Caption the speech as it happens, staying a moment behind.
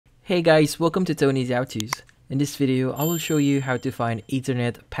Hey guys, welcome to Tony's How-Tos. In this video, I will show you how to find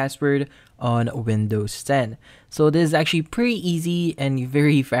Ethernet password on Windows 10. So this is actually pretty easy and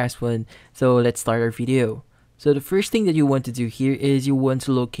very fast one. So let's start our video. So the first thing that you want to do here is you want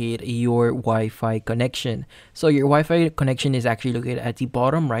to locate your Wi-Fi connection. So your Wi-Fi connection is actually located at the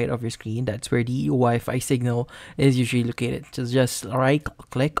bottom right of your screen. That's where the Wi-Fi signal is usually located. So just right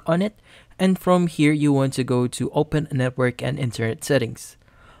click on it. And from here, you want to go to Open Network and Internet Settings.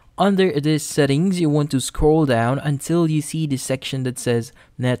 Under this settings, you want to scroll down until you see the section that says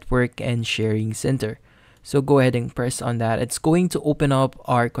Network and Sharing Center. So go ahead and press on that. It's going to open up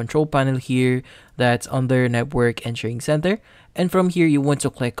our control panel here that's under Network and Sharing Center. And from here, you want to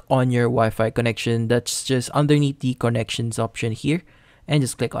click on your Wi-Fi connection that's just underneath the connections option here and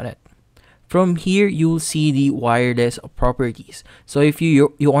just click on it. From here, you'll see the wireless properties. So if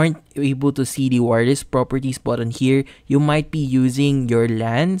you aren't able to see the wireless properties button here, you might be using your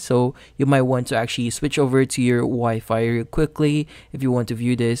LAN. So you might want to actually switch over to your Wi-Fi real quickly if you want to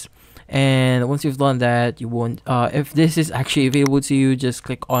view this. And once you've done that, you want if this is actually available to you, just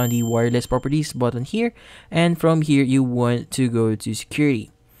click on the wireless properties button here. And from here, you want to go to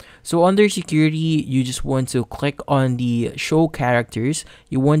security. So under security, you just want to click on the show characters.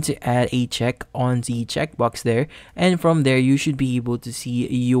 You want to add a check on the checkbox there. And from there, you should be able to see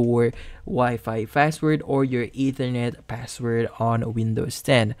your Wi-Fi password or your Ethernet password on Windows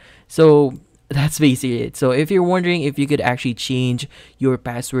 10. So that's basically it. So if you're wondering if you could actually change your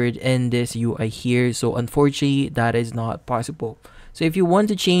password in this UI here, so unfortunately, that is not possible. So if you want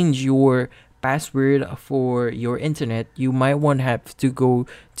to change your password for your internet, you might want to have to go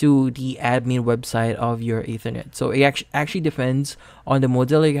to the admin website of your Ethernet. So it actually depends on the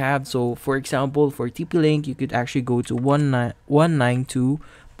model you have. So for example, for TP-Link, you could actually go to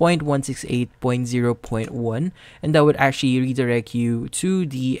 192.168.0.1, and that would actually redirect you to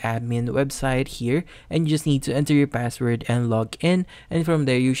the admin website here, and you just need to enter your password and log in, and from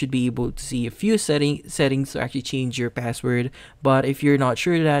there you should be able to see a few settings to actually change your password. But if you're not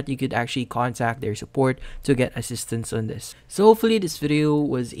sure of that, you could actually contact their support to get assistance on this. So hopefully this video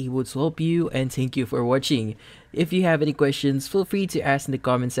was able to help you, and thank you for watching. If you have any questions, feel free to ask in the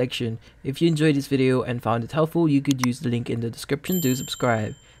comment section. If you enjoyed this video and found it helpful, you could use the link in the description to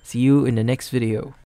subscribe. See you in the next video.